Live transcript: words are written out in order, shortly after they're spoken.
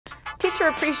Teacher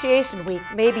Appreciation Week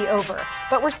may be over,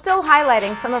 but we're still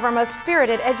highlighting some of our most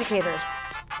spirited educators.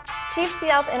 Chief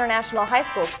Sealth International High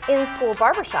School's in-school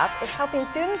barbershop is helping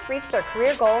students reach their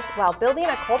career goals while building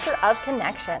a culture of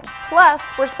connection. Plus,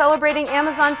 we're celebrating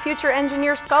Amazon Future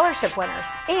Engineer Scholarship winners,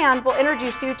 and we'll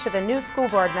introduce you to the new school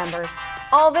board members.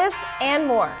 All this and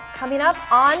more coming up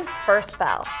on First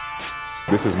Bell.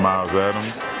 This is Miles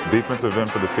Adams, defensive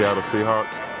end for the Seattle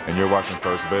Seahawks, and you're watching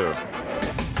First Bell.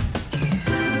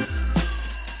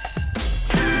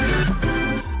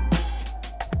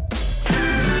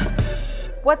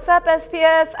 What's up,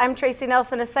 SPS? I'm Tracy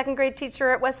Nelson, a second grade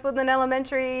teacher at West Woodland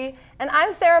Elementary. And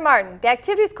I'm Sarah Martin, the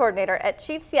activities coordinator at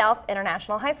Chief Sealth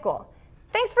International High School.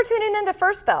 Thanks for tuning in to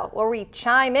First Bell, where we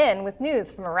chime in with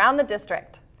news from around the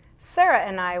district. Sarah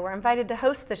and I were invited to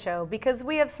host the show because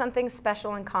we have something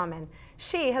special in common.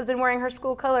 She has been wearing her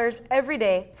school colors every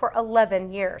day for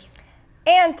 11 years.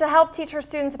 And to help teach her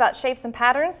students about shapes and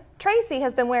patterns, Tracy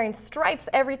has been wearing stripes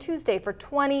every Tuesday for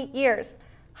 20 years.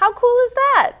 How cool is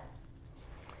that?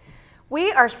 We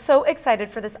are so excited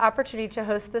for this opportunity to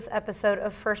host this episode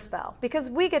of First Bell because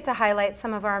we get to highlight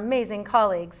some of our amazing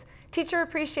colleagues. Teacher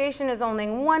Appreciation is only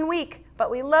 1 week,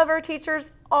 but we love our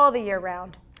teachers all the year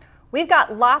round. We've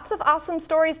got lots of awesome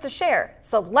stories to share,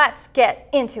 so let's get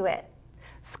into it.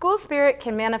 School spirit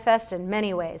can manifest in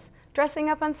many ways. Dressing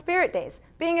up on spirit days,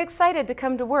 being excited to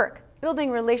come to work,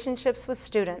 building relationships with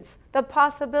students. The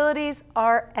possibilities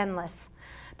are endless.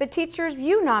 The teachers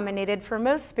you nominated for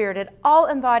Most Spirited all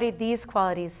embody these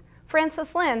qualities.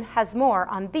 Frances Lynn has more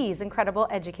on these incredible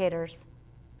educators.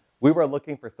 We were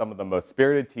looking for some of the most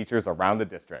spirited teachers around the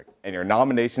district, and your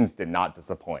nominations did not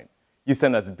disappoint. You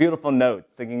sent us beautiful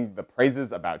notes singing the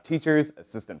praises about teachers,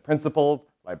 assistant principals,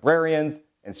 librarians,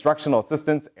 instructional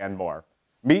assistants, and more.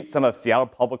 Meet some of Seattle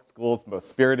Public Schools' most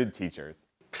spirited teachers.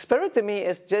 Spirit to me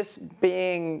is just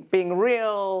being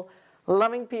real,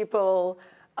 loving people,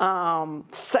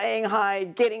 saying hi,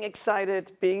 getting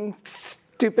excited, being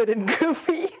stupid and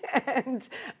goofy, and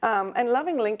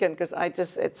loving Lincoln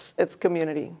because it's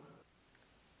community.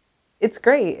 It's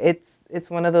great. It's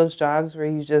one of those jobs where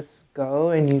you just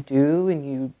go and you do and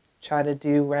you try to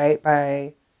do right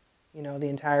by, you know, the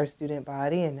entire student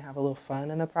body and have a little fun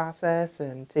in the process.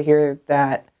 And to hear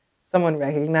that someone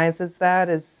recognizes that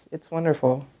it's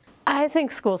wonderful. I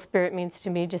think school spirit means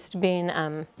to me just being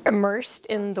immersed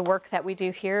in the work that we do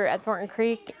here at Thornton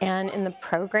Creek and in the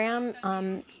program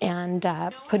and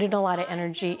putting a lot of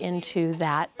energy into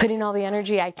that. Putting all the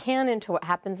energy I can into what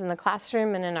happens in the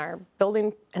classroom and in our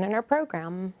building and in our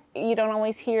program. You don't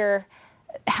always hear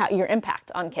your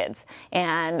impact on kids.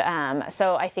 And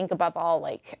so I think above all,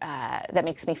 that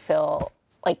makes me feel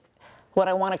like what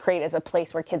I want to create is a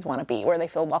place where kids want to be, where they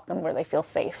feel welcome, where they feel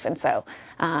safe. And so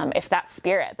if that's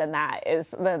spirit, then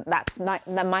that's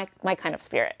my kind of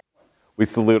spirit. We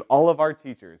salute all of our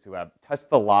teachers who have touched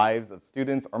the lives of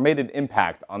students or made an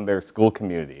impact on their school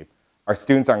community. Our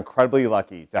students are incredibly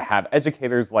lucky to have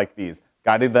educators like these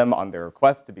guiding them on their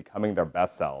quest to becoming their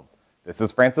best selves. This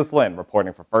is Frances Lynn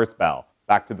reporting for First Bell.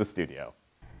 Back to the studio.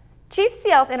 Chief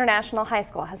Sealth International High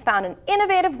School has found an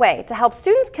innovative way to help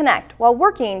students connect while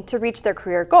working to reach their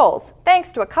career goals,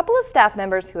 thanks to a couple of staff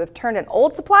members who have turned an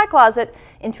old supply closet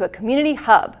into a community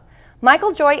hub.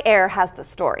 Michael Joy Ayer has the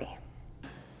story.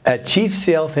 At Chief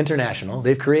Sealth International,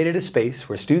 they've created a space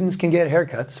where students can get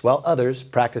haircuts while others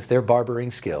practice their barbering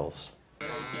skills.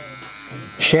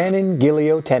 Shannon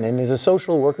Gilio-Tenon is a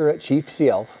social worker at Chief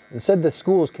Sealth and said the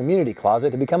school's community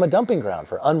closet had become a dumping ground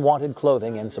for unwanted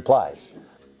clothing and supplies.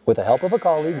 With the help of a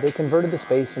colleague, they converted the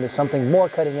space into something more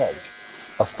cutting edge,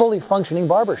 a fully functioning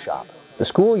barber shop. The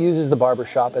school uses the barber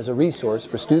shop as a resource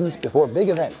for students before big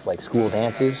events like school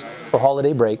dances or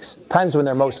holiday breaks, times when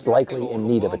they're most likely in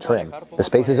need of a trim. The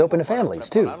space is open to families,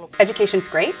 too. Education's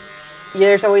great.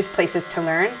 There's always places to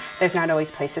learn. There's not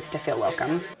always places to feel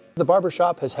welcome. The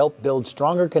barbershop has helped build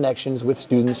stronger connections with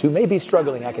students who may be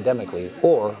struggling academically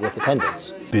or with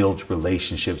attendance. Builds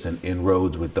relationships and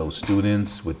inroads with those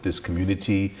students, with this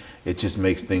community. It just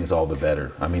makes things all the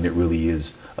better. I mean, it really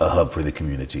is a hub for the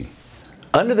community.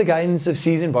 Under the guidance of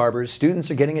seasoned barbers, students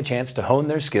are getting a chance to hone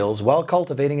their skills while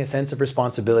cultivating a sense of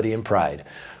responsibility and pride,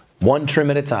 one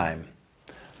trim at a time.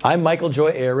 I'm Michael Joy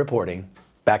Ayer reporting.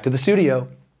 Back to the studio.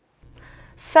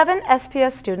 7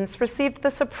 SPS students received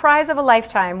the surprise of a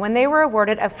lifetime when they were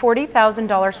awarded a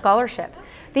 $40,000 scholarship.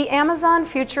 The Amazon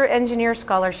Future Engineer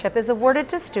Scholarship is awarded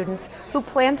to students who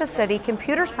plan to study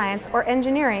computer science or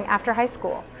engineering after high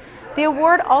school. The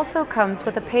award also comes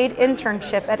with a paid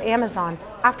internship at Amazon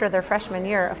after their freshman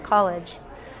year of college.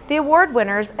 The award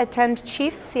winners attend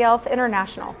Chief Sealth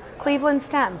International, Cleveland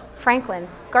STEM, Franklin,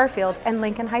 Garfield, and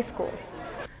Lincoln High Schools.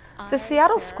 The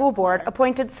Seattle School Board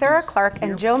appointed Sarah Clark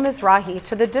and Joe Mizrahi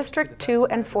to the District 2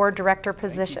 and 4 director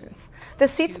positions. The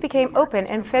seats became open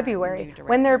in February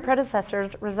when their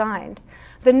predecessors resigned.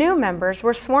 The new members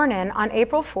were sworn in on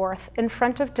April 4th in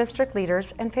front of district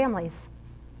leaders and families.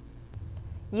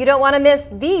 You don't want to miss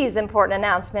these important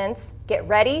announcements. Get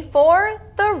ready for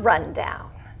the rundown.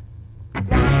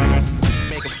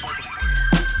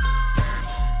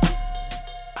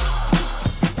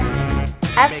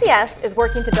 SPS is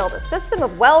working to build a system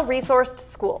of well-resourced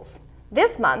schools.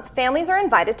 This month, families are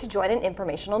invited to join an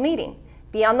informational meeting.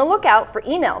 Be on the lookout for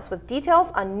emails with details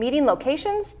on meeting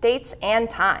locations, dates, and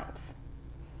times.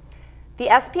 The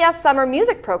SPS Summer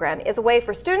Music Program is a way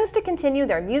for students to continue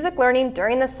their music learning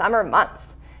during the summer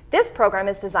months. This program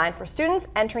is designed for students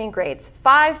entering grades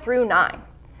 5 through 9.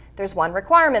 There's one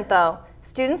requirement though.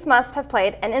 Students must have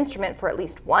played an instrument for at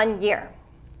least 1 year.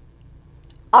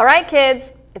 All right,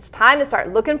 kids, it's time to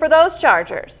start looking for those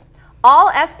chargers. All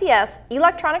SPS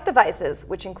electronic devices,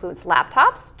 which includes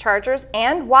laptops, chargers,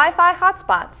 and Wi-Fi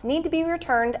hotspots, need to be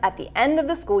returned at the end of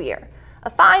the school year. A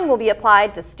fine will be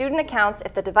applied to student accounts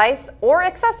if the device or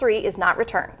accessory is not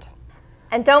returned.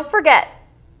 And don't forget,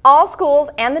 all schools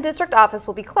and the district office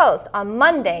will be closed on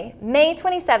Monday, May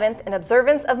 27th in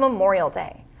observance of Memorial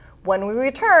Day. When we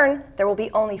return, there will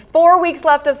be only 4 weeks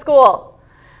left of school.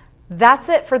 That's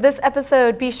it for this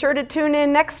episode. Be sure to tune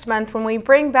in next month when we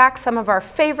bring back some of our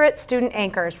favorite student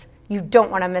anchors. You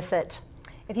don't want to miss it.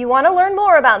 If you want to learn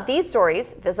more about these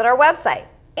stories, visit our website.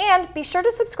 And be sure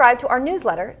to subscribe to our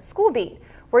newsletter, School Beat,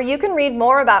 where you can read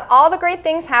more about all the great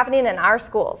things happening in our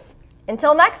schools.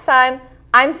 Until next time,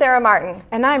 I'm Sarah Martin.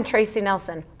 And I'm Tracy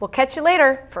Nelson. We'll catch you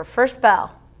later for First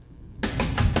Bell.